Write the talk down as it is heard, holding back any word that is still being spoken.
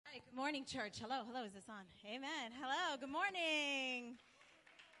morning, church. Hello, is this on? Amen. Hello, good morning.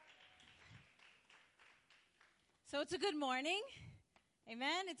 So it's a good morning.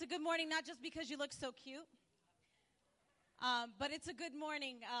 Amen. It's a good morning not just because you look so cute, but it's a good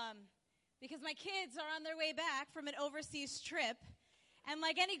morning because my kids are on their way back from an overseas trip. And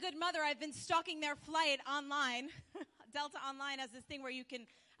like any good mother, I've been stalking their flight online. Delta Online has this thing where you can,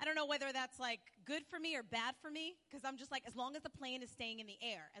 I don't know whether that's like good for me or bad for me, because I'm just like, as long as the plane is staying in the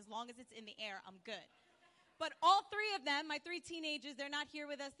air, as long as it's in the air, I'm good. But all three of them, my three teenagers, they're not here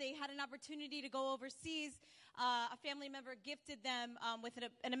with us. They had an opportunity to go overseas. A family member gifted them with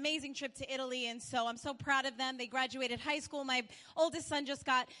an amazing trip to Italy, and so I'm so proud of them. They graduated high school. My oldest son just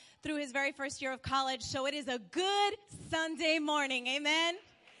got through his very first year of college, so it is a good Sunday morning. Amen?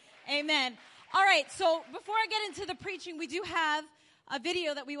 Amen. All right, so before I get into the preaching, we do have a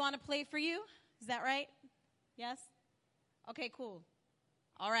video that we want to play for you. Is that right? Yes? Okay, cool.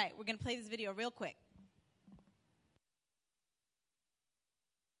 All right, we're going to play this video real quick.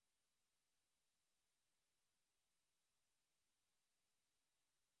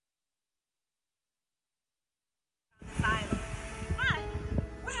 But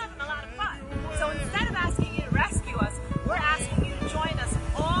we're having a lot of fun. So instead of asking you to rescue us, we're asking you to join us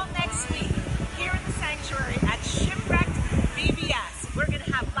all next week here in the sanctuary at Shipwrecked VBS. We're going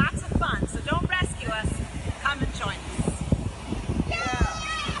to have lots of fun. So don't rescue us. Come and join us. Yeah.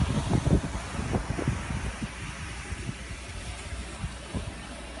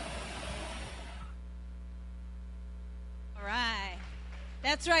 All right.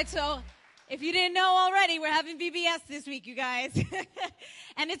 That's right. So if you didn't know already, we're having VBS this week, you guys.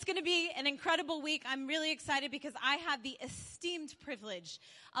 And it's going to be an incredible week. I'm really excited because I have the esteemed privilege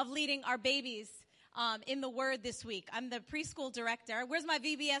of leading our babies in the Word this week. I'm the preschool director. Where's my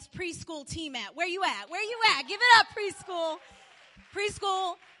VBS preschool team at? Where you at? Where you at? Give it up, preschool.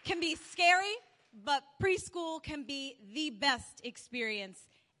 Preschool can be scary, but preschool can be the best experience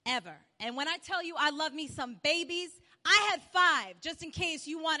ever. And when I tell you I love me some babies, I had 5, just in case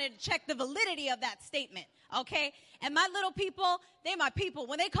you wanted to check the validity of that statement, okay? And my little people, they're my people.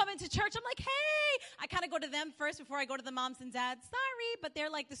 When they come into church, I'm like, hey. I kind of go to them first before I go to the moms and dads. Sorry, but they're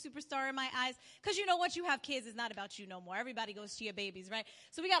like the superstar in my eyes. Because you know, once you have kids, it's not about you no more. Everybody goes to your babies, right?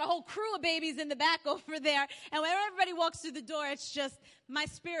 So we got a whole crew of babies in the back over there. And when everybody walks through the door, it's just my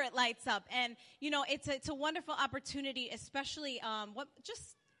spirit lights up. And, you know, it's a wonderful opportunity, especially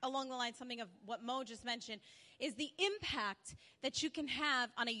along the line, something of what Mo just mentioned, is the impact that you can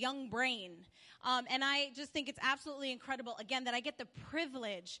have on a young brain. And I just think it's absolutely incredible, again, that I get the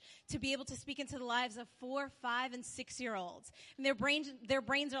privilege to be able to speak into the lives of 4, 5, and 6-year-olds. And their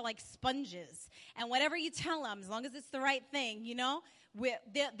brains are like sponges. And whatever you tell them, as long as it's the right thing, you know,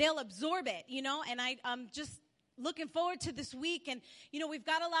 they'll absorb it, you know. And I'm just looking forward to this week. And, you know, we've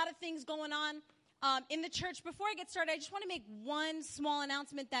got a lot of things going on in the church. Before I get started, I just want to make one small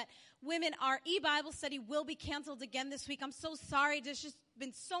announcement that women, our e-Bible study will be canceled again this week. I'm so sorry. There's just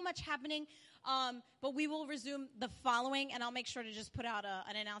been so much happening, but we will resume the following, and I'll make sure to just put out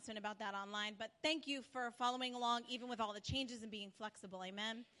an announcement about that online. But thank you for following along, even with all the changes and being flexible.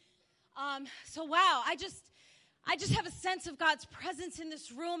 Amen. So, wow, I just have a sense of God's presence in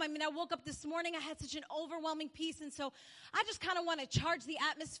this room. I mean, I woke up this morning, I had such an overwhelming peace, and so I just kind of want to charge the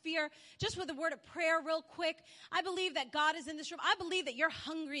atmosphere just with a word of prayer real quick. I believe that God is in this room. I believe that you're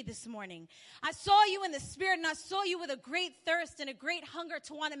hungry this morning. I saw you in the Spirit, and I saw you with a great thirst and a great hunger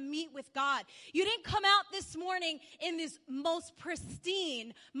to want to meet with God. You didn't come out this morning in this most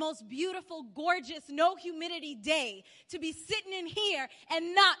pristine, most beautiful, gorgeous, no humidity day to be sitting in here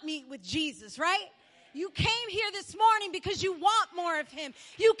and not meet with Jesus, right? You came here this morning because you want more of him.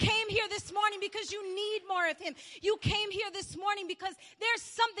 You came here this morning because you need more of him. You came here this morning because there's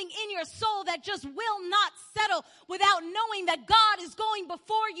something in your soul that just will not settle without knowing that God is going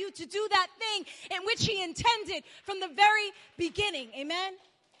before you to do that thing in which he intended from the very beginning. Amen?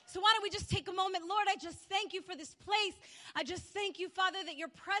 So why don't we just take a moment. Lord, I just thank you for this place. I just thank you, Father, that your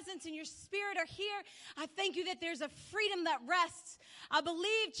presence and your Spirit are here. I thank you that there's a freedom that rests. I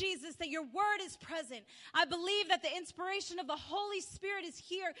believe, Jesus, that your word is present. I believe that the inspiration of the Holy Spirit is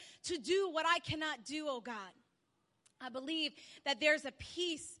here to do what I cannot do, oh God. I believe that there's a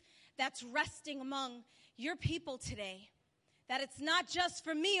peace that's resting among your people today. That it's not just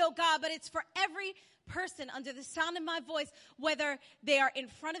for me, oh God, but it's for every person under the sound of my voice, whether they are in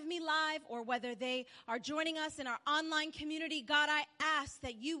front of me live or whether they are joining us in our online community. God, I ask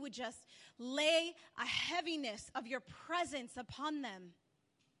that you would just lay a heaviness of your presence upon them.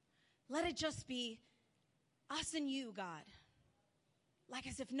 Let it just be us and you, God, like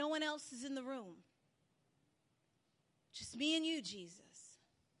as if no one else is in the room. Just me and you, Jesus.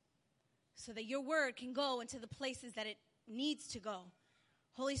 so that your word can go into the places that it needs to go.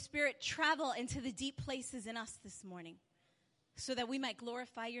 Holy Spirit, travel into the deep places in us this morning so that we might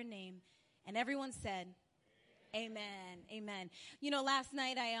glorify your name. And everyone said, amen, amen. You know, last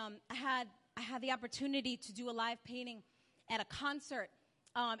night I had the opportunity to do a live painting at a concert,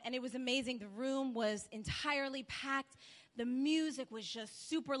 and it was amazing. The room was entirely packed. The music was just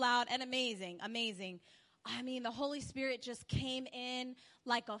super loud and amazing. I mean, the Holy Spirit just came in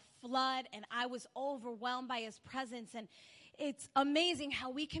like a flood, and I was overwhelmed by his presence. And it's amazing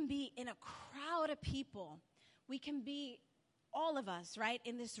how we can be in a crowd of people. We can be, all of us, right,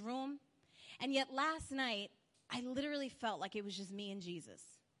 in this room. And yet last night, I literally felt like it was just me and Jesus.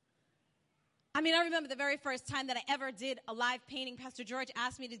 I mean, I remember the very first time that I ever did a live painting. Pastor George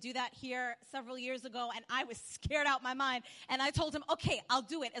asked me to do that here several years ago, and I was scared out my mind. And I told him, okay, I'll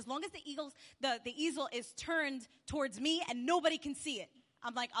do it. As long as the easel is turned towards me and nobody can see it.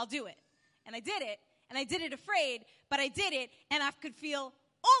 I'm like, I'll do it. And I did it. And I did it afraid, but I did it, and I could feel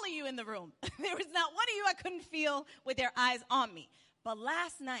all of you in the room. There was not one of you I couldn't feel with their eyes on me. But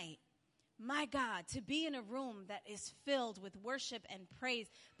last night, my God, to be in a room that is filled with worship and praise,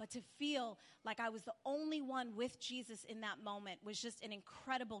 but to feel like I was the only one with Jesus in that moment was just an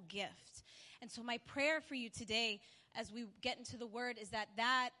incredible gift. And so my prayer for you today as we get into the Word is that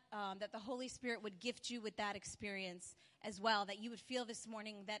the Holy Spirit would gift you with that experience as well, that you would feel this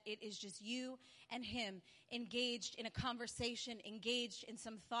morning that it is just you and him engaged in a conversation, engaged in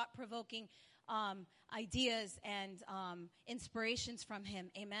some thought-provoking ideas and inspirations from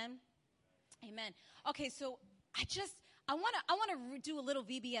him. Amen? Amen. Okay, so I want to do a little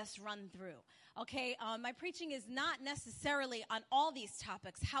VBS run through. Okay, my preaching is not necessarily on all these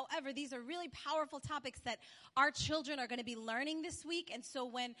topics. However, these are really powerful topics that our children are going to be learning this week. And so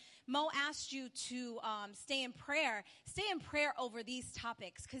when Mo asked you to stay in prayer over these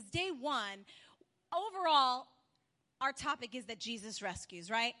topics. Because day one, overall, our topic is that Jesus rescues,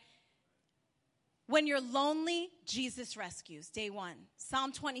 right? When you're lonely, Jesus rescues. Day one.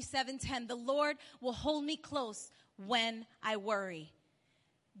 Psalm 27:10, the Lord will hold me close when I worry.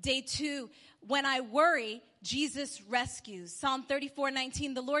 Day two, when I worry, Jesus rescues. Psalm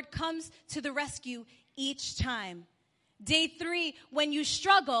 34:19, the Lord comes to the rescue each time. Day three, when you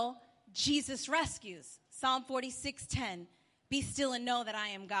struggle, Jesus rescues. Psalm 46:10, be still and know that I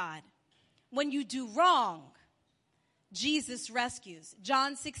am God. When you do wrong, Jesus rescues.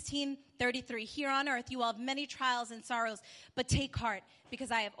 John 16:33, here on earth you will have many trials and sorrows, but take heart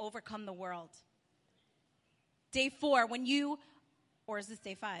because I have overcome the world. Day four, or is this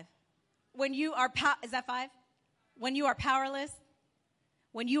day five? When you are, is that five? When you are powerless,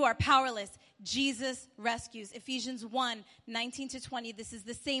 Jesus rescues. Ephesians 1:19-20, this is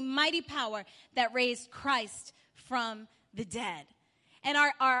the same mighty power that raised Christ from the dead. And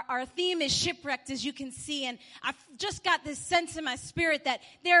our theme is shipwrecked, as you can see. And I've just got this sense in my spirit that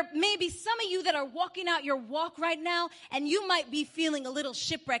there may be some of you that are walking out your walk right now, and you might be feeling a little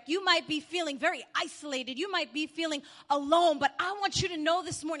shipwrecked. You might be feeling very isolated. You might be feeling alone. But I want you to know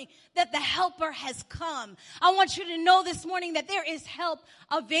this morning that the helper has come. I want you to know this morning that there is help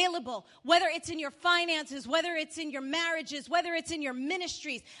available, whether it's in your finances, whether it's in your marriages, whether it's in your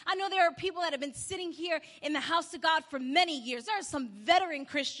ministries. I know there are people that have been sitting here in the house of God for many years. There are some veteran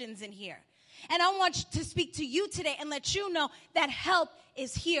Christians in here. And I want to speak to you today and let you know that help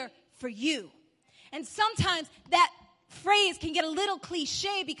is here for you. And sometimes that phrase can get a little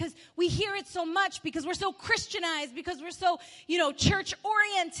cliche because we hear it so much, because we're so Christianized, because we're so, church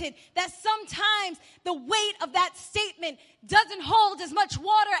oriented, that sometimes the weight of that statement doesn't hold as much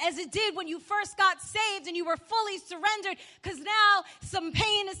water as it did when you first got saved and you were fully surrendered, because now some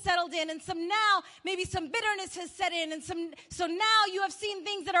pain has settled in, and maybe some bitterness has set in, and so now you have seen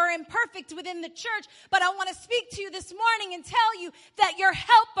things that are imperfect within the church. But I want to speak to you this morning and tell you that your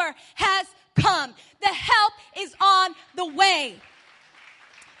helper has come. The help is on the way.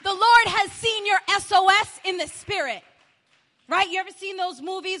 The Lord has seen your SOS in the spirit. Right? You ever seen those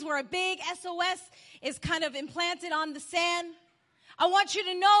movies where a big SOS is kind of implanted on the sand? I want you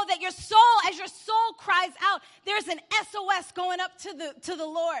to know that your soul, as your soul cries out, there's an SOS going up to the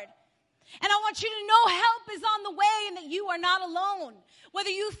Lord. And I want you to know help is on the way and that you are not alone. Whether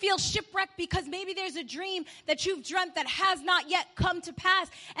you feel shipwrecked because maybe there's a dream that you've dreamt that has not yet come to pass.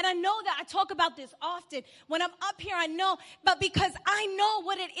 And I know that I talk about this often. When I'm up here, I know, but because I know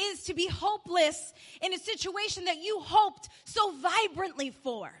what it is to be hopeless in a situation that you hoped so vibrantly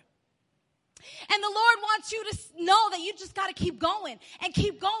for. And the Lord wants you to know that you just got to keep going and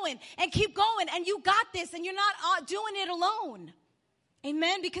keep going and keep going. And you got this, and you're not doing it alone.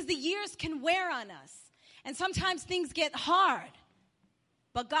 Amen? Because the years can wear on us. And sometimes things get hard.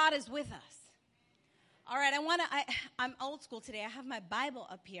 But God is with us. All right, I'm old school today. I have my Bible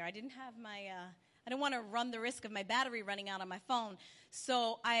up here. I didn't have my, I don't want to run the risk of my battery running out on my phone.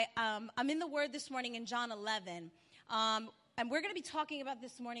 So I'm in the Word this morning in John 11. And we're going to be talking about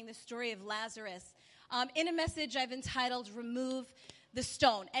this morning the story of Lazarus. In a message I've entitled, Remove the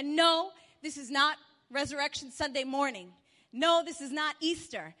Stone. And no, this is not Resurrection Sunday morning. No, this is not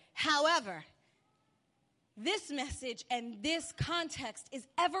Easter. However, this message and this context is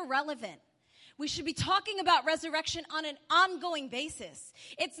ever relevant. We should be talking about resurrection on an ongoing basis.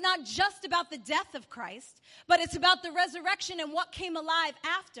 It's not just about the death of Christ, but it's about the resurrection and what came alive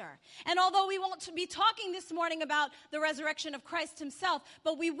after. And although we won't be talking this morning about the resurrection of Christ himself,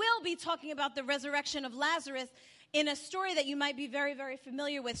 but we will be talking about the resurrection of Lazarus in a story that you might be very, very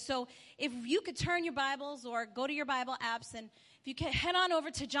familiar with. So if you could turn your Bibles or go to your Bible apps, and if you can head on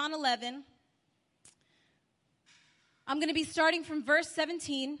over to John 11, I'm going to be starting from verse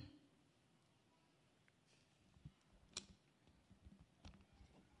 17.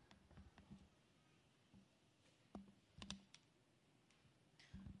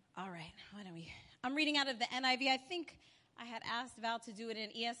 All right, I'm reading out of the NIV. I think I had asked Val to do it in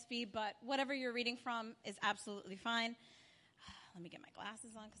ESV, but whatever you're reading from is absolutely fine. Let me get my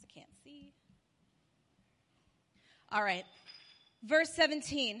glasses on because I can't see. All right, verse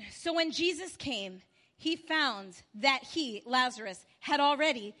 17. So when Jesus came, he found that he, Lazarus, had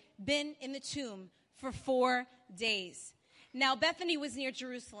already been in the tomb for 4 days. Now, Bethany was near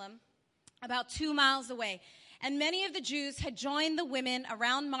Jerusalem, about 2 miles away. And many of the Jews had joined the women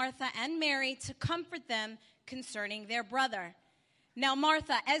around Martha and Mary to comfort them concerning their brother. Now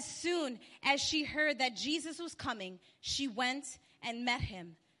Martha, as soon as she heard that Jesus was coming, she went and met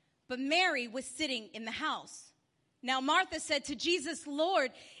him. But Mary was sitting in the house. Now Martha said to Jesus, Lord,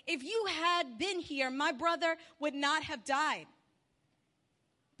 if you had been here, my brother would not have died.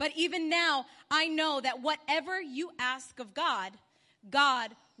 But even now, I know that whatever you ask of God,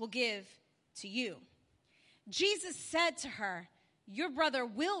 God will give to you. Jesus said to her, your brother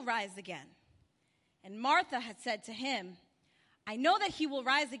will rise again. And Martha had said to him, I know that he will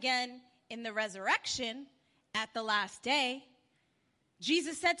rise again in the resurrection at the last day.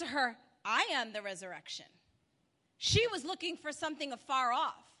 Jesus said to her, I am the resurrection. She was looking for something afar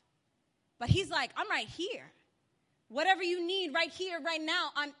off. But he's like, I'm right here. Whatever you need right here, right now,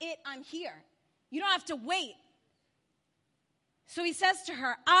 I'm here. You don't have to wait. So he says to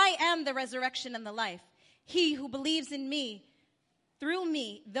her, I am the resurrection and the life. He who believes in me,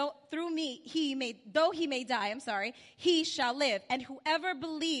 though he may die, he shall live. And whoever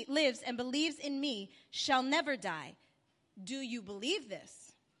lives and believes in me shall never die. Do you believe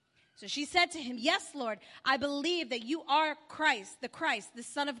this? So she said to him, yes, Lord, I believe that you are Christ, the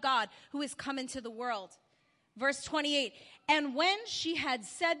Son of God, who is come into the world. Verse 28, and when she had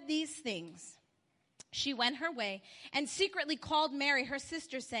said these things, she went her way and secretly called Mary, her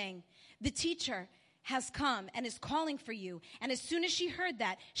sister, saying, the teacher has come and is calling for you. And as soon as she heard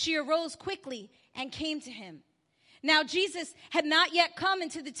that, she arose quickly and came to him. Now Jesus had not yet come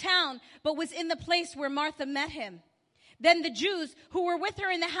into the town, but was in the place where Martha met him. Then the Jews who were with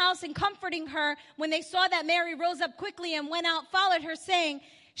her in the house and comforting her, when they saw that Mary rose up quickly and went out, followed her, saying,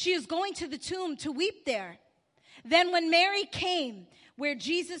 she is going to the tomb to weep there. Then when Mary came where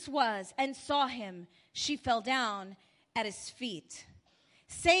Jesus was and saw him, she fell down at his feet,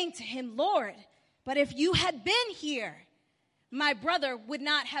 saying to him, Lord, but if you had been here, my brother would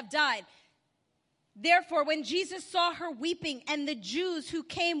not have died. Therefore, when Jesus saw her weeping and the Jews who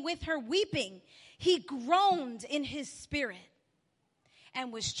came with her weeping, he groaned in his spirit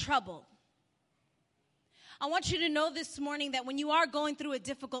and was troubled. I want you to know this morning that when you are going through a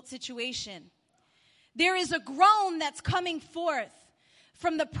difficult situation, there is a groan that's coming forth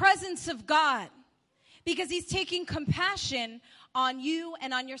from the presence of God because he's taking compassion on you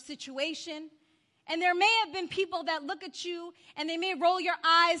and on your situation. And there may have been people that look at you and they may roll your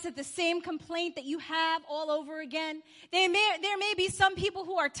eyes at the same complaint that you have all over again. There may be some people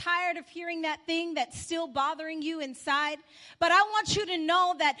who are tired of hearing that thing that's still bothering you inside. But I want you to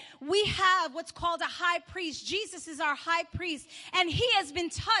know that we have what's called a high priest. Jesus is our high priest, and he has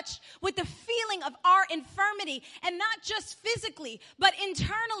been touched with the feeling of our infirmity, and not just physically, but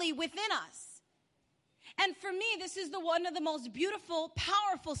internally within us. And for me, this is one of the most beautiful,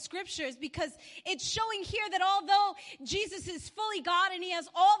 powerful scriptures because it's showing here that although Jesus is fully God and he has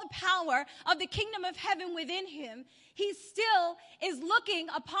all the power of the kingdom of heaven within him, he still is looking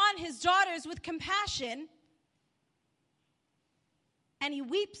upon his daughters with compassion, and he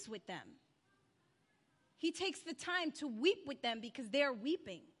weeps with them. He takes the time to weep with them because they're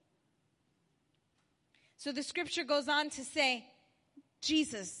weeping. So the scripture goes on to say,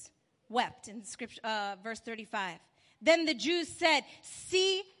 Jesus wept in scripture, verse 35. Then the Jews said,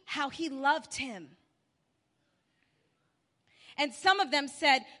 see how he loved him. And some of them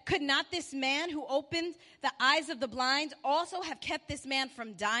said, could not this man who opened the eyes of the blind also have kept this man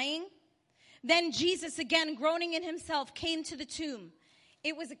from dying? Then Jesus, again groaning in himself, came to the tomb.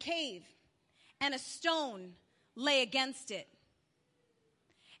 It was a cave, and a stone lay against it.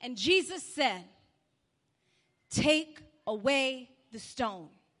 And Jesus said, take away the stone.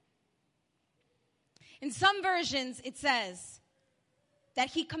 In some versions, it says that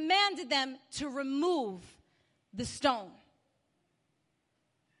he commanded them to remove the stone.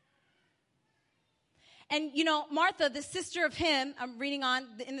 And, you know, Martha, the sister of him, I'm reading on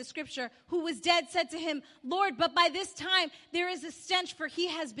in the scripture, who was dead, said to him, Lord, but by this time there is a stench, for he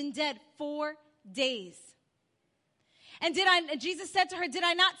has been dead 4 days. And Jesus said to her, did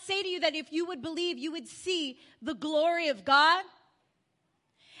I not say to you that if you would believe, you would see the glory of God?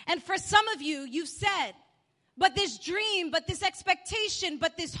 And for some of you, you've said, but this dream, but this expectation,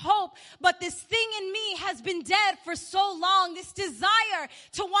 but this hope, but this thing in me has been dead for so long. This desire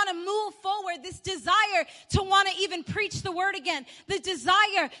to want to move forward, this desire to want to even preach the word again, the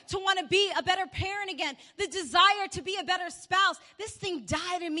desire to want to be a better parent again, the desire to be a better spouse. This thing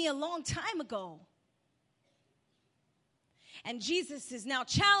died in me a long time ago. And Jesus is now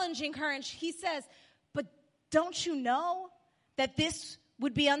challenging her, and he says, but don't you know that this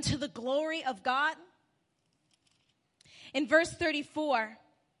would be unto the glory of God? In verse 34,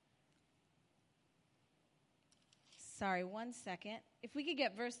 sorry, 1 second. If we could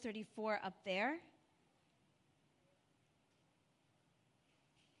get verse 34 up there.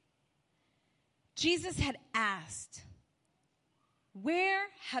 Jesus had asked, where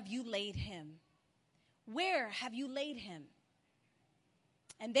have you laid him? Where have you laid him?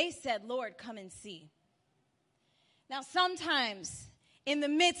 And they said, Lord, come and see. Now, sometimes in the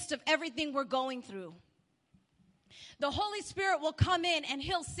midst of everything we're going through, the Holy Spirit will come in and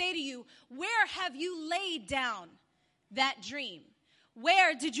he'll say to you, where have you laid down that dream?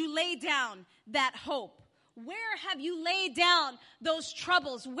 Where did you lay down that hope? Where have you laid down those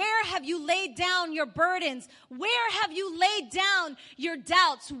troubles? Where have you laid down your burdens? Where have you laid down your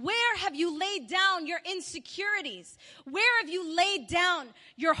doubts? Where have you laid down your insecurities? Where have you laid down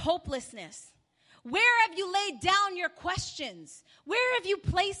your hopelessness? Where have you laid down your questions? Where have you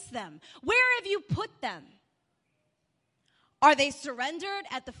placed them? Where have you put them? Are they surrendered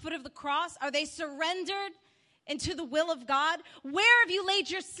at the foot of the cross? Are they surrendered into the will of God? Where have you laid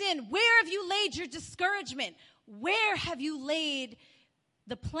your sin? Where have you laid your discouragement? Where have you laid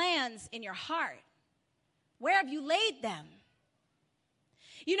the plans in your heart? Where have you laid them?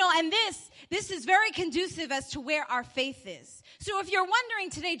 You know, and this is very conducive as to where our faith is. So if you're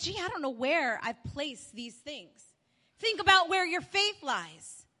wondering today, gee, I don't know where I've placed these things. Think about where your faith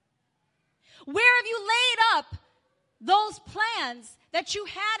lies. Where have you laid up those plans that you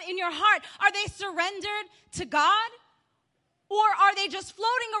had in your heart? Are they surrendered to God? Or are they just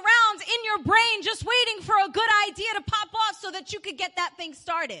floating around in your brain, just waiting for a good idea to pop off so that you could get that thing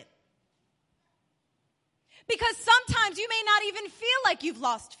started? Because sometimes you may not even feel like you've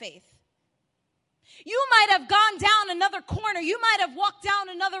lost faith. You might have gone down another corner. You might have walked down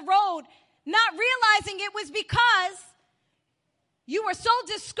another road, not realizing it was because you were so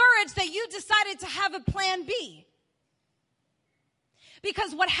discouraged that you decided to have a plan B.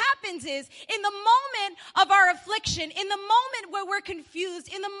 Because what happens is, in the moment of our affliction, in the moment where we're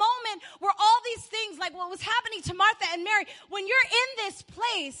confused, in the moment where all these things, like what was happening to Martha and Mary, when you're in this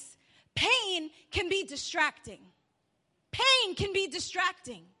place, pain can be distracting. Pain can be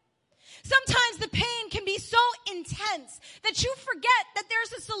distracting. Sometimes the pain can be so intense that you forget that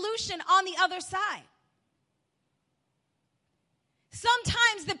there's a solution on the other side.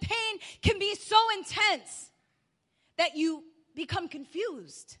 Sometimes the pain can be so intense that you become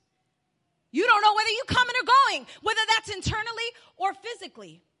confused. You don't know whether you're coming or going, whether that's internally or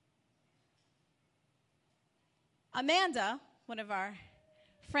physically. Amanda, one of our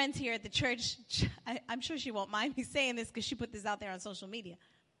friends here at the church, I'm sure she won't mind me saying this because she put this out there on social media.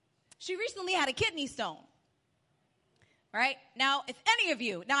 She recently had a kidney stone. Right? Now, if any of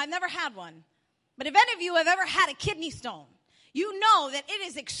you, now I've never had one, but if any of you have ever had a kidney stone, you know that it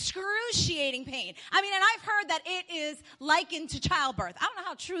is excruciating pain. I mean, and I've heard that it is likened to childbirth. I don't know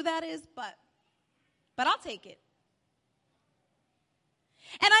how true that is, but I'll take it.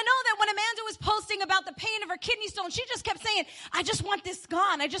 And I know that when Amanda was posting about the pain of her kidney stone, she just kept saying, I just want this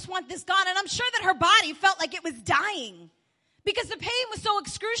gone. I just want this gone. And I'm sure that her body felt like it was dying because the pain was so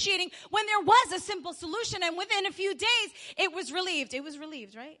excruciating when there was a simple solution. And within a few days, it was relieved. It was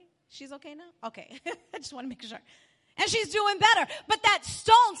relieved, right? She's okay now? Okay. I just want to make sure. And she's doing better. But that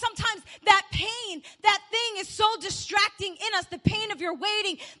stone, sometimes within us, the pain of your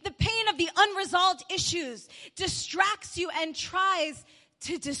waiting, the pain of the unresolved issues, distracts you and tries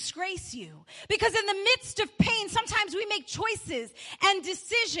to disgrace you. Because in the midst of pain, sometimes we make choices and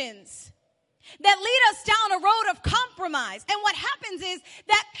decisions that lead us down a road of compromise. And what happens is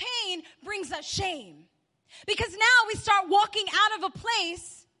that pain brings us shame. Because now we start walking out of a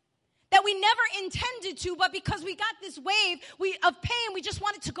place that we never intended to, but because we got this wave of pain, we just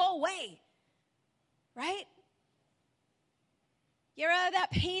want it to go away. Right? You ever have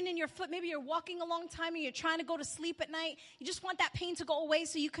that pain in your foot? Maybe you're walking a long time and you're trying to go to sleep at night. You just want that pain to go away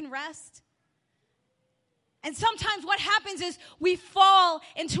so you can rest. And sometimes what happens is we fall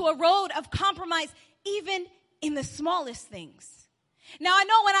into a road of compromise, even in the smallest things. Now, I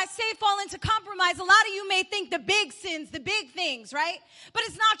know when I say fall into compromise, a lot of you may think the big sins, the big things, right? But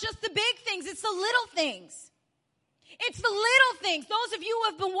it's not just the big things, it's the little things. It's the little things. Those of you who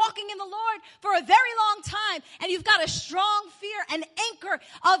have been walking in the Lord for a very long time, and you've got a strong fear and anchor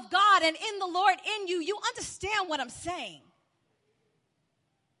of God and in the Lord in you, you understand what I'm saying.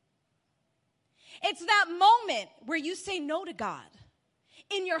 It's that moment where you say no to God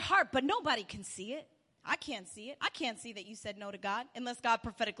in your heart, but nobody can see it. I can't see it. I can't see that you said no to God unless God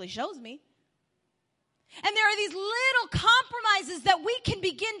prophetically shows me. And there are these little compromises that we can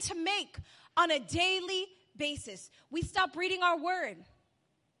begin to make on a daily basis. We stop reading our word.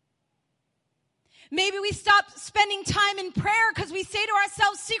 Maybe we stop spending time in prayer because we say to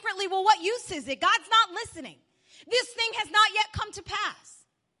ourselves secretly, well, what use is it? God's not listening. This thing has not yet come to pass.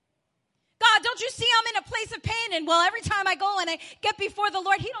 God, don't you see I'm in a place of pain? And well, every time I go and I get before the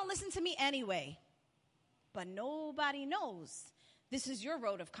Lord, he don't listen to me anyway. But nobody knows this is your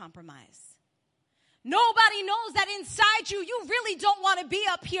road of compromise. Nobody knows that inside you, you really don't want to be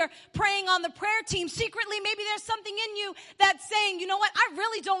up here praying on the prayer team. Secretly, maybe there's something in you that's saying, you know what, I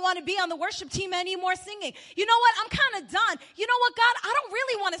really don't want to be on the worship team anymore singing. You know what, I'm kind of done. You know what, God, I don't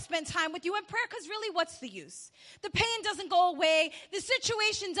really want to spend time with you in prayer because really, what's the use? The pain doesn't go away. The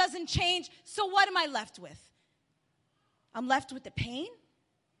situation doesn't change. So what am I left with? I'm left with the pain?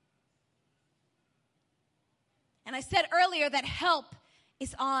 And I said earlier that help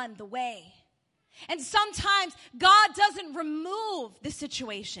is on the way. And sometimes God doesn't remove the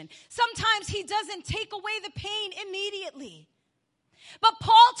situation. Sometimes he doesn't take away the pain immediately. But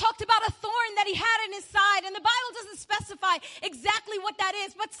Paul talked about a thorn that he had in his side, and the Bible doesn't specify exactly what that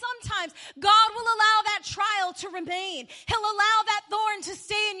is, but sometimes God will allow that trial to remain. He'll allow that thorn to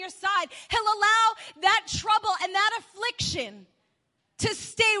stay in your side. He'll allow that trouble and that affliction to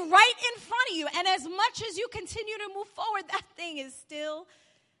stay right in front of you. And as much as you continue to move forward, that thing is still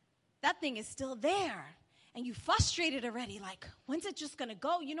there. And you frustrated already, like, when's it just going to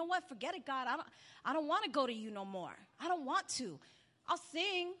go? You know what? Forget it, God. I don't want to go to you no more. I don't want to. I'll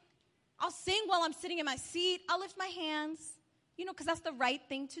sing while I'm sitting in my seat. I'll lift my hands, because that's the right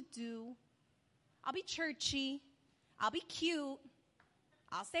thing to do. I'll be churchy. I'll be cute.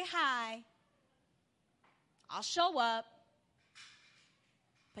 I'll say hi. I'll show up.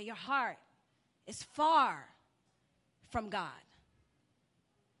 But your heart is far from God.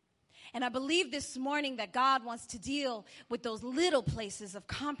 And I believe this morning that God wants to deal with those little places of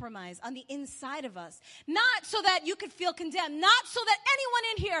compromise on the inside of us. Not so that you could feel condemned. Not so that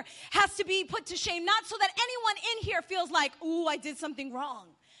anyone in here has to be put to shame. Not so that anyone in here feels like, ooh, I did something wrong.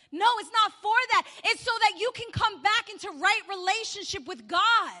 No, it's not for that. It's so that you can come back into right relationship with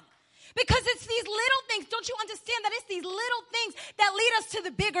God. Because it's these little things. Don't you understand that it's these little things that lead us to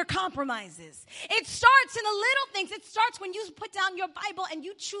the bigger compromises? It starts in the little things. It starts when you put down your Bible and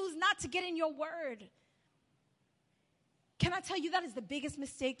you choose not to get in your word. Can I tell you that is the biggest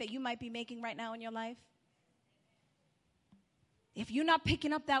mistake that you might be making right now in your life? If you're not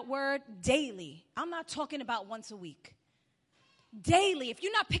picking up that word daily, I'm not talking about once a week. Daily, if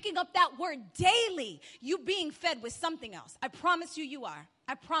you're not picking up that word daily, you being fed with something else. I promise you are.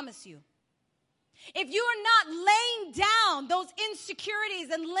 I promise you. If you are not laying down those insecurities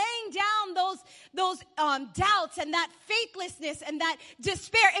and laying down those doubts and that faithlessness and that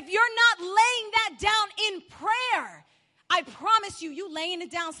despair, if you're not laying that down in prayer, I promise you laying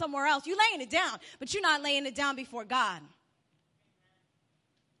it down somewhere else. You're laying it down, but you're not laying it down before God.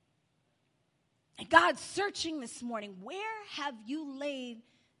 And God's searching this morning. Where have you laid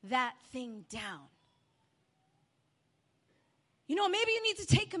that thing down? Maybe you need to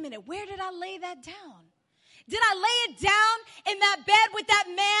take a minute. Where did I lay that down? Did I lay it down in that bed with that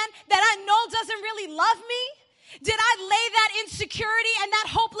man that I know doesn't really love me? Did I lay that insecurity and that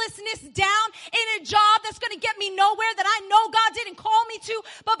hopelessness down in a job that's going to get me nowhere that I know God didn't call me to,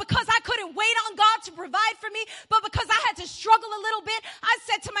 but because I couldn't wait on God to provide for me, but because I had to struggle a little bit, I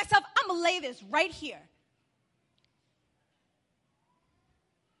said to myself, I'm going to lay this right here.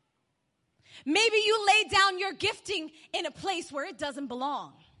 Maybe you lay down your gifting in a place where it doesn't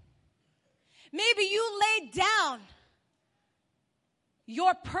belong. Maybe you laid down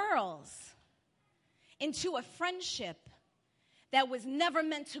your pearls into a friendship that was never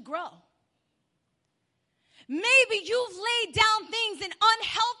meant to grow. Maybe you've laid down things in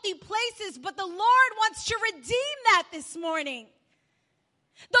unhealthy places, but the Lord wants to redeem that this morning.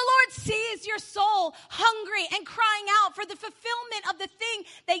 The Lord sees your soul hungry and crying out for the fulfillment of the thing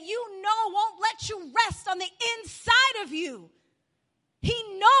that you know won't let you rest on the inside of you. He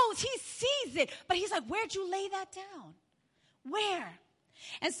knows, he sees it, but he's like, where'd you lay that down? Where?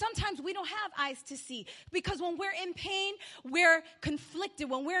 And sometimes we don't have eyes to see, because when we're in pain, we're conflicted.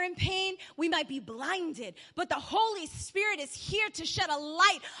 When we're in pain, we might be blinded. But the Holy Spirit is here to shed a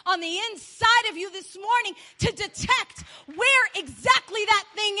light on the inside of you this morning to detect where exactly that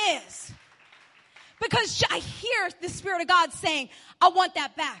thing is. Because I hear the Spirit of God saying, I want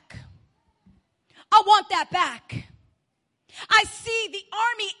that back. I want that back. I see the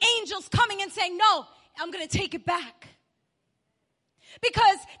army angels coming and saying, no, I'm going to take it back.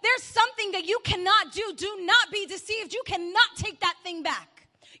 Because there's something that you cannot do. Do not be deceived. You cannot take that thing back.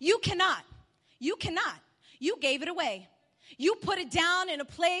 You cannot. You cannot. You gave it away. You put it down in a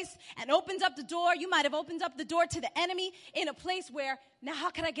place and opened up the door. You might have opened up the door to the enemy in a place where, now how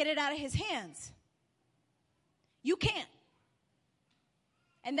can I get it out of his hands? You can't.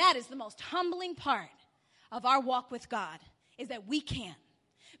 And that is the most humbling part of our walk with God, is that we can't.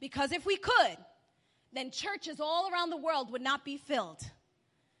 Because if we could, then churches all around the world would not be filled.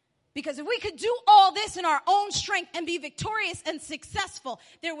 Because if we could do all this in our own strength and be victorious and successful,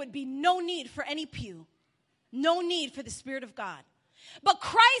 there would be no need for any pew. No need for the Spirit of God. But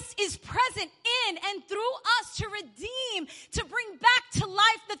Christ is present in and through us to redeem, to bring back to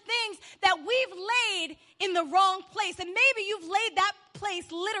life the things that we've laid in the wrong place. And maybe you've laid that place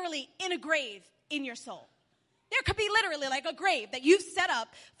literally in a grave in your soul. There could be literally like a grave that you've set up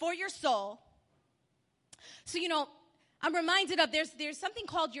for your soul. So, I'm reminded of there's something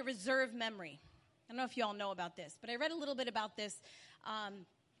called your reserve memory. I don't know if you all know about this, but I read a little bit about this.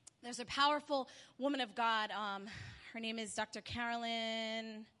 There's a powerful woman of God. Her name is Dr.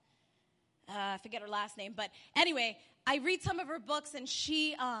 Carolyn. I forget her last name, but anyway, I read some of her books, and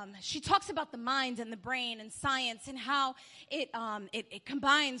she talks about the mind and the brain and science and how it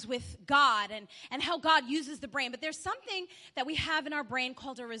combines with God and how God uses the brain. But there's something that we have in our brain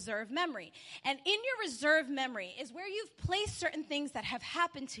called a reserve memory. And in your reserve memory is where you've placed certain things that have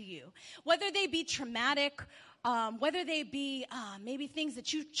happened to you, whether they be traumatic, whether they be maybe things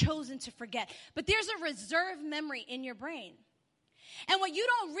that you've chosen to forget. But there's a reserve memory in your brain. And what you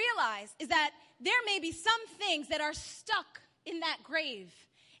don't realize is that there may be some things that are stuck in that grave,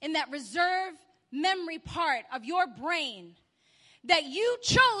 in that reserve memory part of your brain that you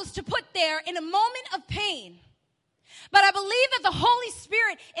chose to put there in a moment of pain. But I believe that the Holy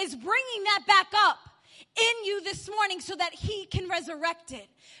Spirit is bringing that back up in you this morning so that he can resurrect it,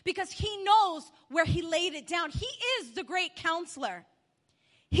 because he knows where he laid it down. He is the great counselor.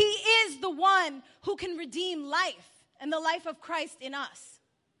 He is the one who can redeem life and the life of Christ in us.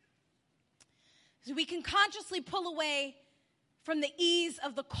 So we can consciously pull away from the ease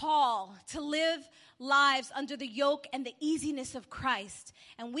of the call to live lives under the yoke and the easiness of Christ.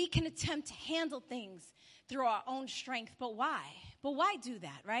 And we can attempt to handle things through our own strength. But why? But why do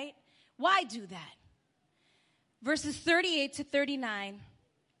that, right? Why do that? Verses 38 to 39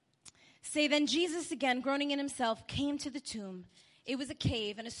 say, then Jesus, again groaning in himself, came to the tomb. It was a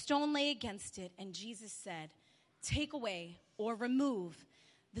cave, and a stone lay against it. And Jesus said, take away or remove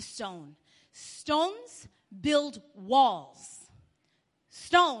the stone. Stones build walls.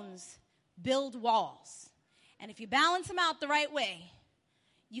 Stones build walls. And if you balance them out the right way,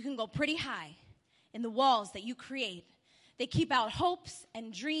 you can go pretty high in the walls that you create. They keep out hopes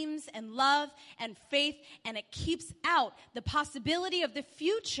and dreams and love and faith, and it keeps out the possibility of the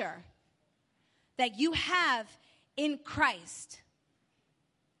future that you have in Christ.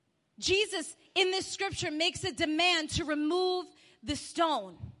 Jesus, in this scripture, makes a demand to remove the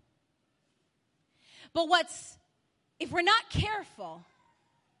stone. But if we're not careful,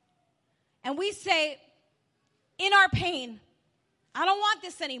 and we say, in our pain, I don't want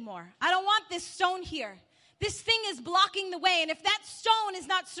this anymore. I don't want this stone here. This thing is blocking the way. And if that stone is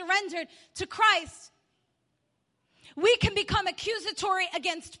not surrendered to Christ, we can become accusatory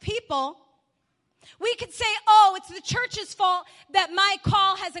against people. We could say, oh, it's the church's fault that my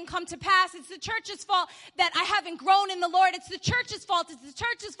call hasn't come to pass. It's the church's fault that I haven't grown in the Lord. It's the church's fault. It's the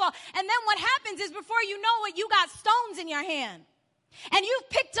church's fault. And then what happens is, before you know it, you got stones in your hand. And you've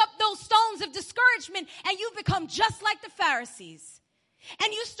picked up those stones of discouragement, and you've become just like the Pharisees.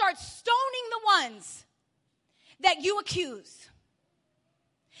 and you start stoning the ones that you accuse.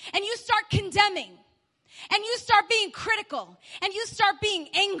 And you start condemning. And you start being critical. And you start being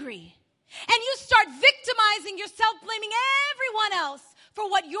angry. And you start victimizing yourself, blaming everyone else for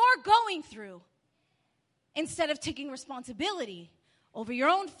what you're going through, instead of taking responsibility over your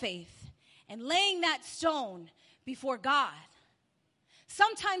own faith and laying that stone before God.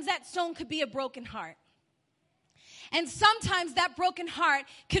 Sometimes that stone could be a broken heart. And sometimes that broken heart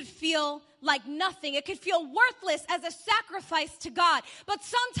could feel like nothing. It could feel worthless as a sacrifice to God. But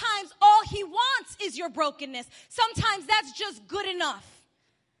sometimes all he wants is your brokenness. Sometimes that's just good enough.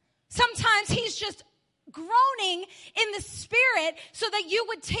 Sometimes he's just groaning in the spirit so that you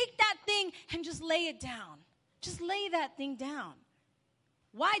would take that thing and just lay it down. Just lay that thing down.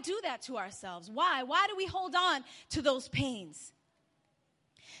 Why do that to ourselves? Why? Why do we hold on to those pains?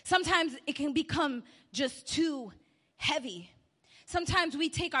 Sometimes it can become just too heavy. Sometimes we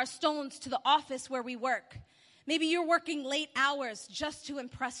take our stones to the office where we work. Maybe you're working late hours just to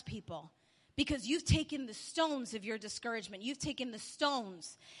impress people because you've taken the stones of your discouragement. You've taken the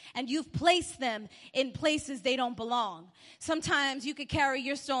stones and you've placed them in places they don't belong. Sometimes you could carry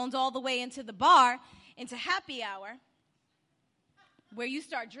your stones all the way into the bar, into happy hour, where you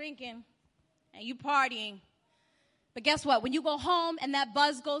start drinking and you partying. But guess what? When you go home and that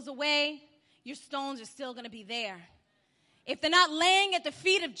buzz goes away, your stones are still going to be there. If they're not laying at the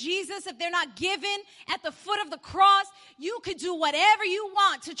feet of Jesus, if they're not given at the foot of the cross, you could do whatever you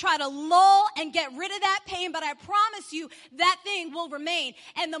want to try to lull and get rid of that pain, but I promise you that thing will remain.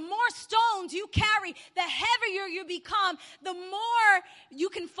 And the more stones you carry, the heavier you become, the more you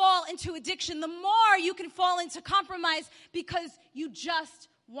can fall into addiction, the more you can fall into compromise because you just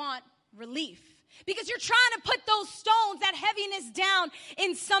want relief. Because you're trying to put those stones, that heaviness down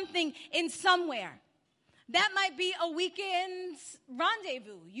in something, in somewhere. That might be a weekend's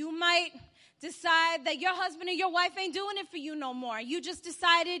rendezvous. You might decide that your husband or your wife ain't doing it for you no more. You just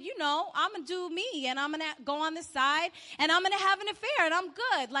decided, I'm going to do me and I'm going to go on the side and I'm going to have an affair and I'm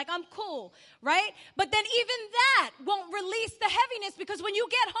good. Like, I'm cool, right? But then even that won't release the heaviness because when you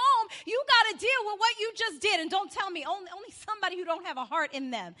get home, you got to deal with what you just did. And don't tell me only somebody who don't have a heart in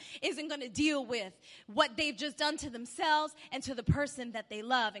them isn't going to deal with what they've just done to themselves and to the person that they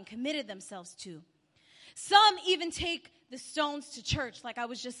love and committed themselves to. Some even take the stones to church, like I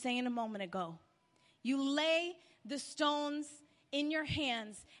was just saying a moment ago. You lay the stones in your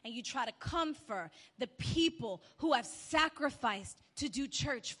hands and you try to comfort the people who have sacrificed to do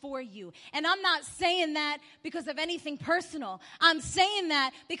church for you. And I'm not saying that because of anything personal. I'm saying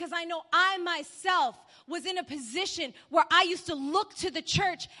that because I know I myself was in a position where I used to look to the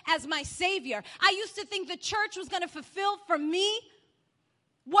church as my savior. I used to think the church was going to fulfill for me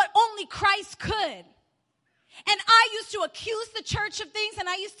what only Christ could. And I used to accuse the church of things, and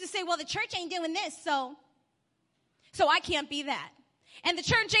I used to say, well, the church ain't doing this, so I can't be that. And the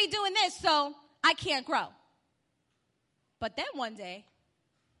church ain't doing this, so I can't grow. But then one day,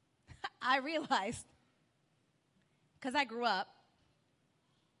 I realized, because I grew up,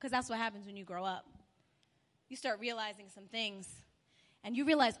 because that's what happens when you grow up. You start realizing some things, and you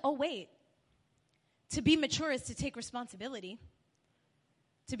realize, oh, wait, to be mature is to take responsibility.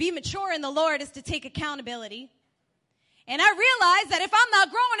 To be mature in the Lord is to take accountability. And I realize that if I'm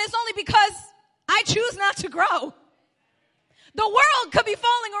not growing, it's only because I choose not to grow. The world could be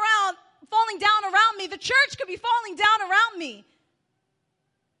falling down around me. The church could be falling down around me.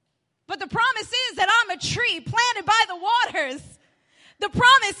 But the promise is that I'm a tree planted by the waters. The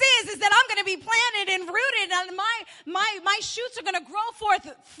promise is that I'm going to be planted and rooted, and my shoots are going to grow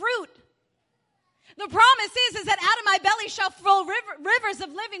forth fruit. The promise is that out of my belly shall flow rivers of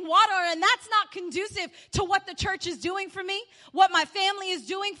living water, and that's not conducive to what the church is doing for me, what my family is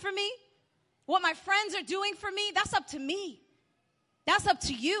doing for me, what my friends are doing for me. That's up to me. That's up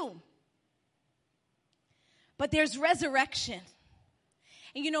to you. But there's resurrection.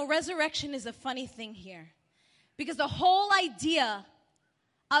 And resurrection is a funny thing here, because the whole idea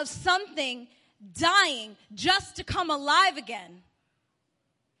of something dying just to come alive again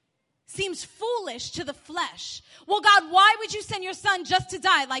seems foolish to the flesh. Well, God, why would you send your son just to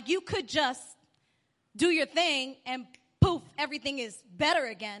die? Like, you could just do your thing and poof, everything is better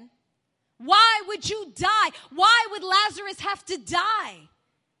again. Why would you die? Why would Lazarus have to die?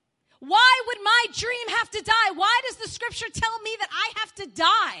 Why would my dream have to die? Why does the scripture tell me that I have to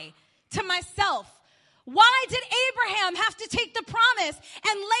die to myself? Why did Abraham have to take the promise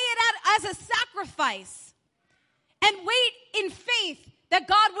and lay it out as a sacrifice and wait in faith that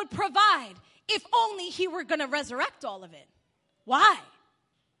God would provide if only he were going to resurrect all of it? Why?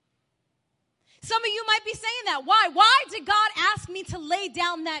 Some of you might be saying that. Why? Why did God ask me to lay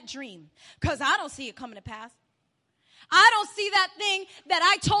down that dream? Because I don't see it coming to pass. I don't see that thing that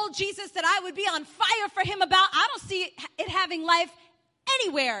I told Jesus that I would be on fire for him about. I don't see it having life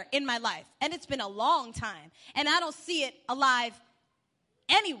anywhere in my life. And it's been a long time. And I don't see it alive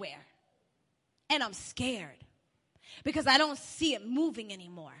anywhere. And I'm scared because I don't see it moving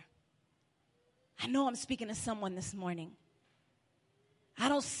anymore. I know I'm speaking to someone this morning. I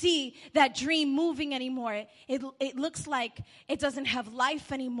don't see that dream moving anymore. It looks like it doesn't have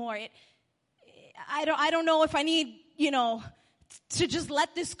life anymore. I don't know if I need, to just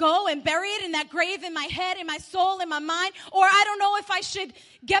let this go and bury it in that grave in my head, in my soul, in my mind, or I don't know if I should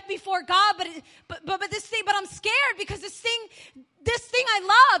get before God, but this thing, but I'm scared because this thing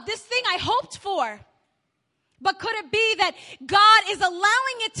I love, this thing I hoped for. But could it be that God is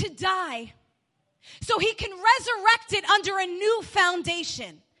allowing it to die so he can resurrect it under a new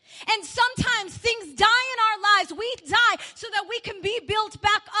foundation? And sometimes things die in our lives. We die so that we can be built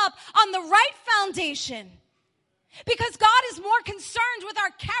back up on the right foundation. Because God is more concerned with our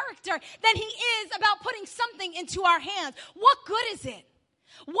character than he is about putting something into our hands. What good is it?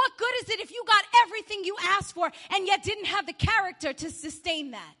 What good is it if you got everything you asked for and yet didn't have the character to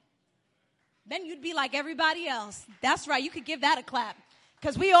sustain that? Then you'd be like everybody else. That's right. You could give that a clap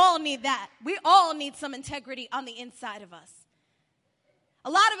because we all need that. We all need some integrity on the inside of us. A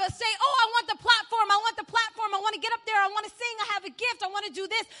lot of us say, I want the platform. I want to get up there. I want to sing. I have a gift. I want to do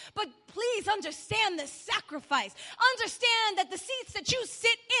this. But please understand the sacrifice. Understand that the seats that you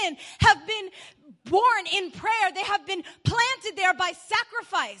sit in have been born in prayer. They have been planted there by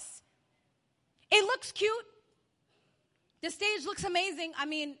sacrifice. It looks cute. The stage looks amazing. I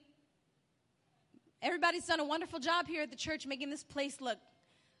mean, everybody's done a wonderful job here at the church making this place look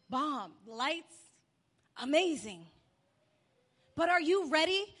bomb. Lights, amazing. But are you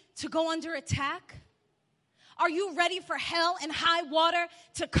ready to go under attack? Are you ready for hell and high water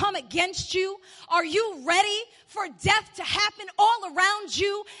to come against you? Are you ready for death to happen all around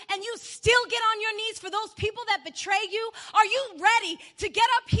you and you still get on your knees for those people that betray you? Are you ready to get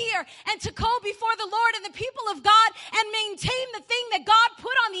up here and to go before the Lord and the people of God and maintain the thing that God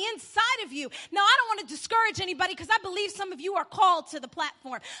put on the inside of you? Now, I don't want to discourage anybody because I believe some of you are called to the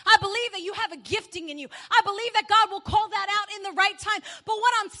platform. I believe that you have a gifting in you. I believe that God will call that out in the right time. But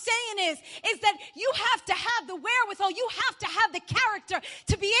what I'm saying is that you have to have the wherewithal. You have to have the character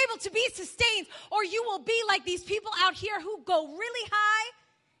to be able to be sustained, or you will be like these people out here who go really high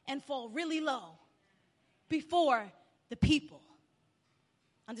and fall really low before the people.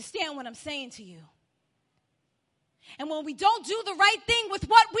 Understand what I'm saying to you? And when we don't do the right thing with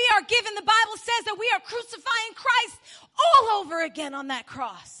what we are given, the Bible says that we are crucifying Christ all over again on that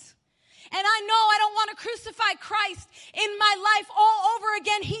cross. And I know I don't want to crucify Christ in my life all over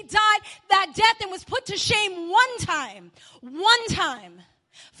again. He died that death and was put to shame one time.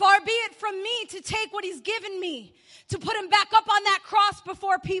 Far be it from me to take what he's given me, to put him back up on that cross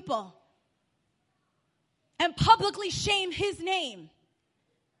before people and publicly shame his name.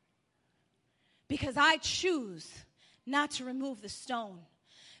 Because I choose not to remove the stone.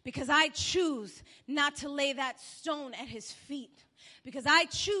 Because I choose not to lay that stone at his feet. Because I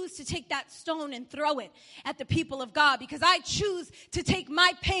choose to take that stone and throw it at the people of God. Because I choose to take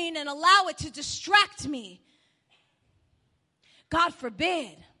my pain and allow it to distract me. God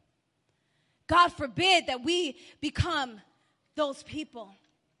forbid. God forbid that we become those people.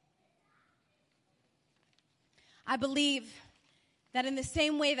 I believe that in the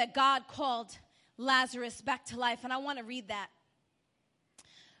same way that God called Lazarus back to life, and I want to read that.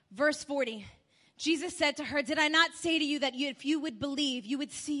 Verse 40. Jesus said to her, "Did I not say to you that if you would believe, you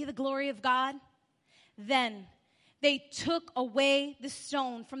would see the glory of God?" Then they took away the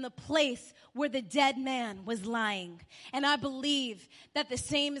stone from the place where the dead man was lying. And I believe that the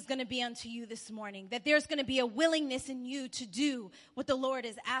same is going to be unto you this morning, that there's going to be a willingness in you to do what the Lord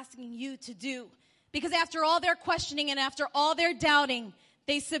is asking you to do. Because after all their questioning and after all their doubting,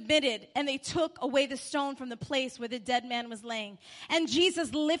 they submitted and they took away the stone from the place where the dead man was laying. And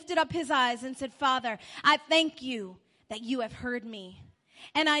Jesus lifted up his eyes and said, "Father, I thank you that you have heard me.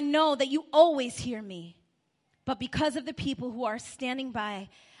 And I know that you always hear me. But because of the people who are standing by,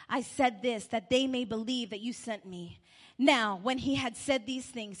 I said this, that they may believe that you sent me." Now, when he had said these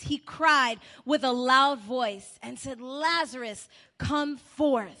things, he cried with a loud voice and said, "Lazarus, come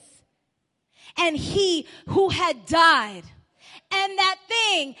forth." And he who had died, and that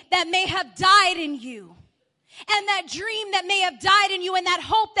thing that may have died in you, and that dream that may have died in you, and that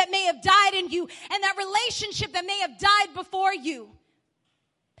hope that may have died in you, and that relationship that may have died before you,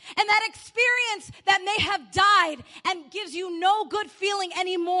 And that experience that may have died and gives you no good feeling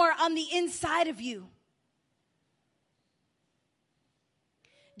anymore on the inside of you.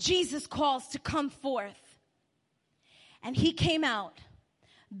 Jesus calls to come forth. And he came out,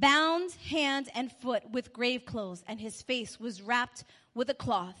 bound hand and foot with grave clothes, and his face was wrapped with a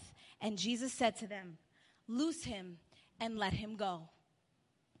cloth. And Jesus said to them, loose him and let him go.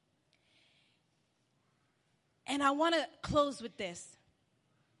 And I want to close with this.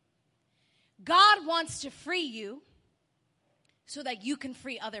 God wants to free you so that you can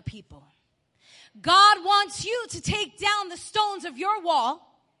free other people. God wants you to take down the stones of your wall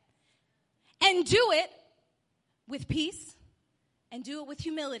and do it with peace, and do it with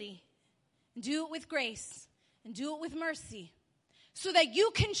humility, and do it with grace, and do it with mercy, so that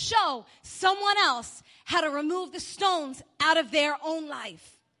you can show someone else how to remove the stones out of their own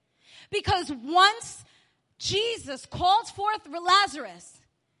life. Because once Jesus called forth Lazarus,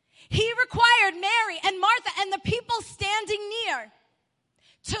 he required Mary and Martha and the people standing near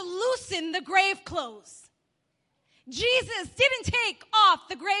to loosen the grave clothes. Jesus didn't take off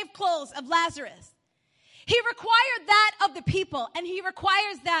the grave clothes of Lazarus. He required that of the people, and he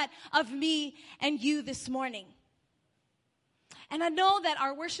requires that of me and you this morning. And I know that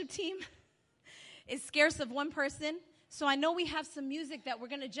our worship team is scarce of one person, so I know we have some music that we're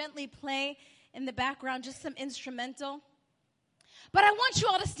going to gently play in the background, just some instrumental. But I want you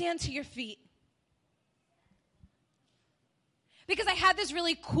all to stand to your feet. Because I had this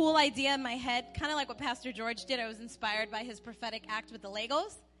really cool idea in my head, kind of like what Pastor George did. I was inspired by his prophetic act with the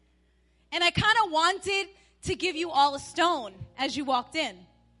Legos. And I kind of wanted to give you all a stone as you walked in.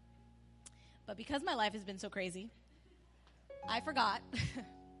 But because my life has been so crazy, I forgot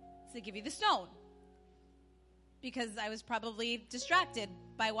to give you the stone. Because I was probably distracted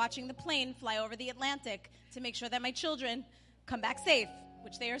by watching the plane fly over the Atlantic to make sure that my children come back safe,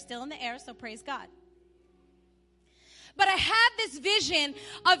 which they are still in the air, so praise God. But I had this vision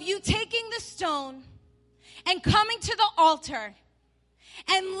of you taking the stone and coming to the altar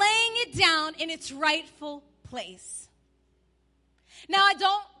and laying it down in its rightful place. Now, I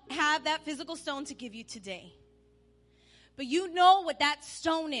don't have that physical stone to give you today. But you know what that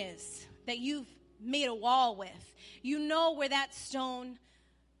stone is that you've made a wall with. You know where that stone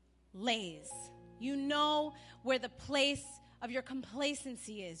lays. You know where the place of your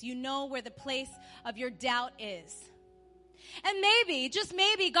complacency is. You know where the place of your doubt is. And maybe, just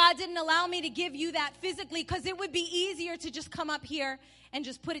maybe, God didn't allow me to give you that physically because it would be easier to just come up here and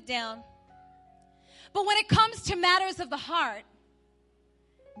just put it down. But when it comes to matters of the heart,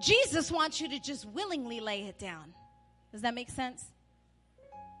 Jesus wants you to just willingly lay it down. Does that make sense?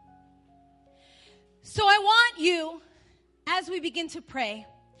 So I want you, as we begin to pray,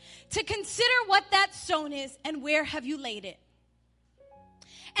 to consider what that stone is and where have you laid it.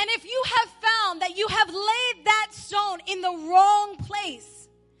 And if you have found that you have laid that stone in the wrong place,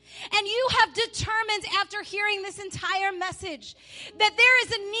 and you have determined after hearing this entire message that there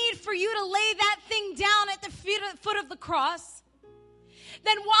is a need for you to lay that thing down at the foot of the cross,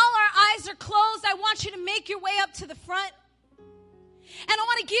 then while our eyes are closed, I want you to make your way up to the front. And I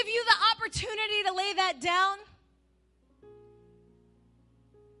want to give you the opportunity to lay that down.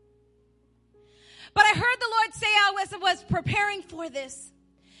 But I heard the Lord say, as I was preparing for this,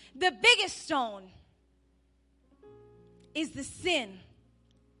 the biggest stone is the sin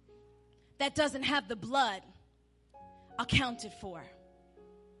that doesn't have the blood accounted for.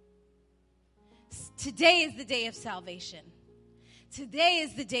 Today is the day of salvation. Today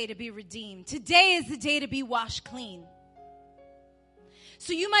is the day to be redeemed. Today is the day to be washed clean.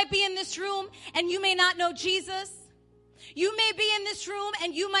 So you might be in this room and you may not know Jesus. You may be in this room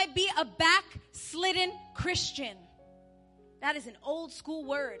and you might be a backslidden Christian. That is an old school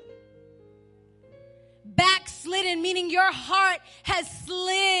word. Backslidden, meaning your heart has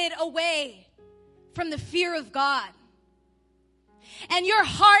slid away from the fear of God. And your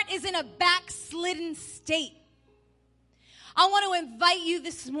heart is in a backslidden state. I want to invite you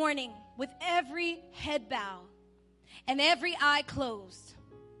this morning with every head bow and every eye closed,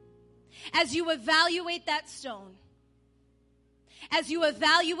 as you evaluate that stone, as you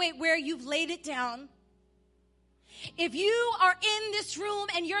evaluate where you've laid it down. If you are in this room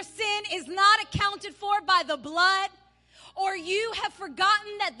and your sin is not accounted for by the blood, or you have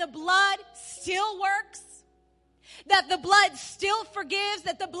forgotten that the blood still works, that the blood still forgives,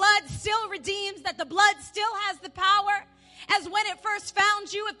 that the blood still redeems, that the blood still has the power as when it first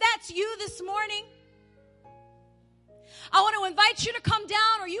found you, if that's you this morning, I want to invite you to come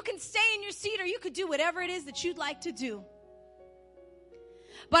down, or you can stay in your seat, or you could do whatever it is that you'd like to do.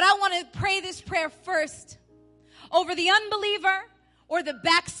 But I want to pray this prayer first over the unbeliever or the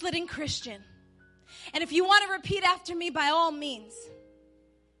backslidden Christian. And if you want to repeat after me, by all means,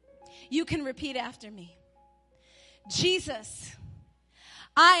 you can repeat after me. Jesus,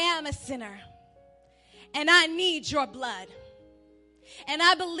 I am a sinner, and I need your blood. And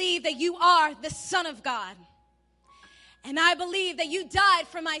I believe that you are the Son of God. And I believe that you died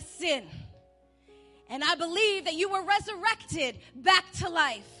for my sin. And I believe that you were resurrected back to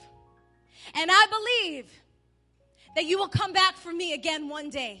life. And I believe that you will come back for me again one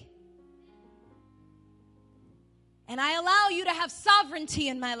day. And I allow you to have sovereignty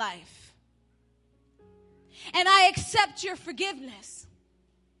in my life. And I accept your forgiveness.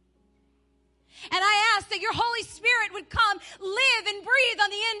 And I ask that your Holy Spirit would come, live and breathe on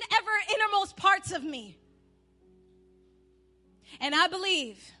the ever innermost parts of me. And I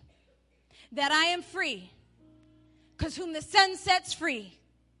believe that I am free, because whom the Son sets free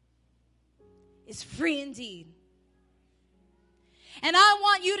is free indeed. And I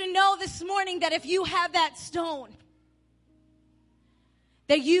want you to know this morning that if you have that stone,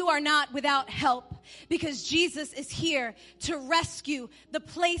 that you are not without help, because Jesus is here to rescue the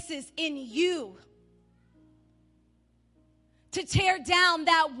places in you, to tear down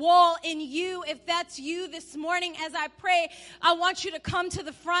that wall in you. If that's you this morning, as I pray, I want you to come to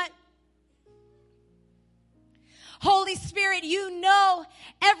the front. Holy Spirit, you know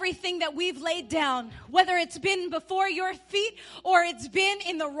everything that we've laid down, whether it's been before your feet or it's been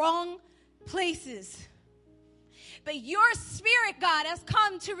in the wrong places. But your Spirit, God, has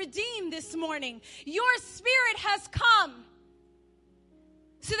come to redeem this morning. Your Spirit has come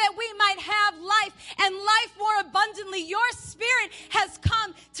so that we might have life and life more abundantly. Your Spirit has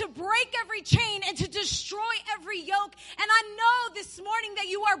come to break every chain and to destroy every yoke. And I know this morning that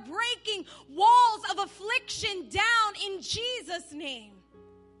you are breaking walls of affliction down in Jesus' name.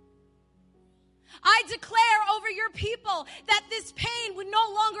 I declare over your people that this pain would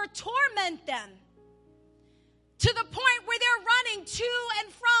no longer torment them, to the point where they're running to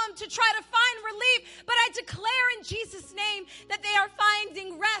and from to try to find relief. But I declare in Jesus' name that they are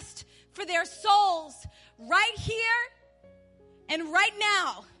finding rest for their souls right here and right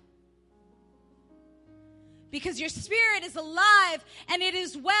now. Because your Spirit is alive and it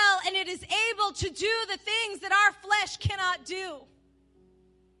is well and it is able to do the things that our flesh cannot do.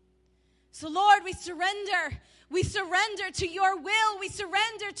 So Lord, we surrender. We surrender to your will. We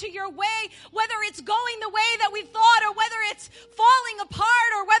surrender to your way, whether it's going the way that we thought or whether it's falling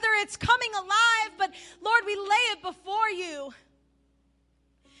apart or whether it's coming alive. But Lord, we lay it before you.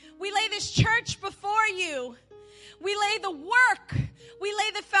 We lay this church before you. We lay the work. We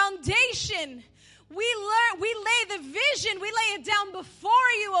lay the foundation. We lay the vision. We lay it down before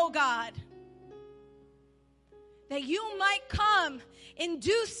you, oh God, that you might come in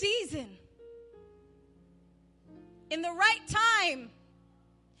due season, in the right time,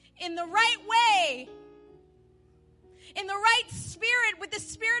 in the right way, in the right spirit, with the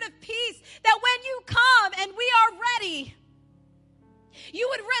spirit of peace, that when you come and we are ready, you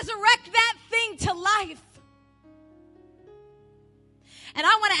would resurrect that thing to life. And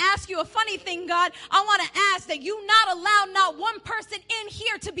I want to ask you a funny thing, God. I want to ask that you not allow not one person in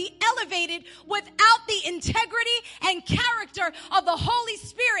here to be elevated without the integrity and character of the Holy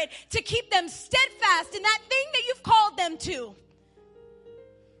Spirit to keep them steadfast in that thing that you've called them to.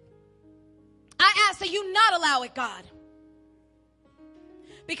 I ask that you not allow it, God,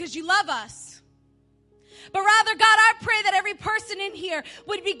 because you love us. But rather, God, I pray that every person in here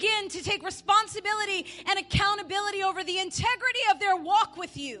would begin to take responsibility and accountability over the integrity of their walk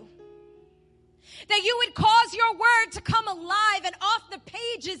with you. That you would cause your word to come alive and off the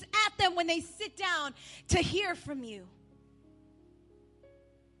pages at them when they sit down to hear from you.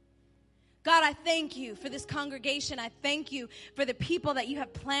 God, I thank you for this congregation. I thank you for the people that you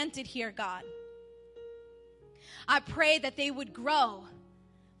have planted here, God. I pray that they would grow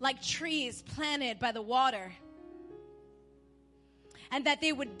like trees planted by the water, and that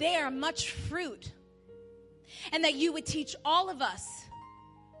they would bear much fruit, and that you would teach all of us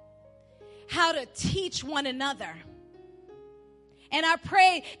how to teach one another. And I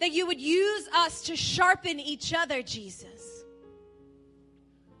pray that you would use us to sharpen each other, Jesus.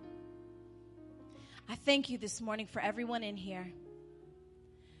 I thank you this morning for everyone in here.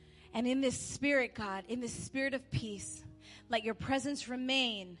 And in this spirit, God, in this spirit of peace, let your presence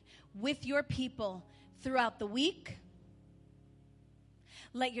remain with your people throughout the week.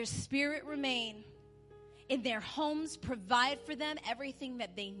 Let your spirit remain in their homes, provide for them everything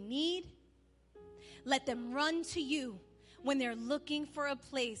that they need. Let them run to you when they're looking for a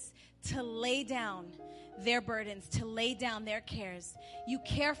place to lay down their burdens, to lay down their cares. You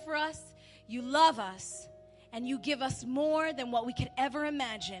care for us, you love us, and you give us more than what we could ever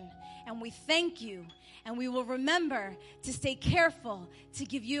imagine. And we thank you, and we will remember to stay careful to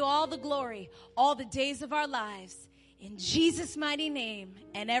give you all the glory all the days of our lives. In Jesus' mighty name.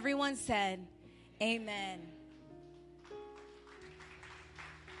 And everyone said, amen.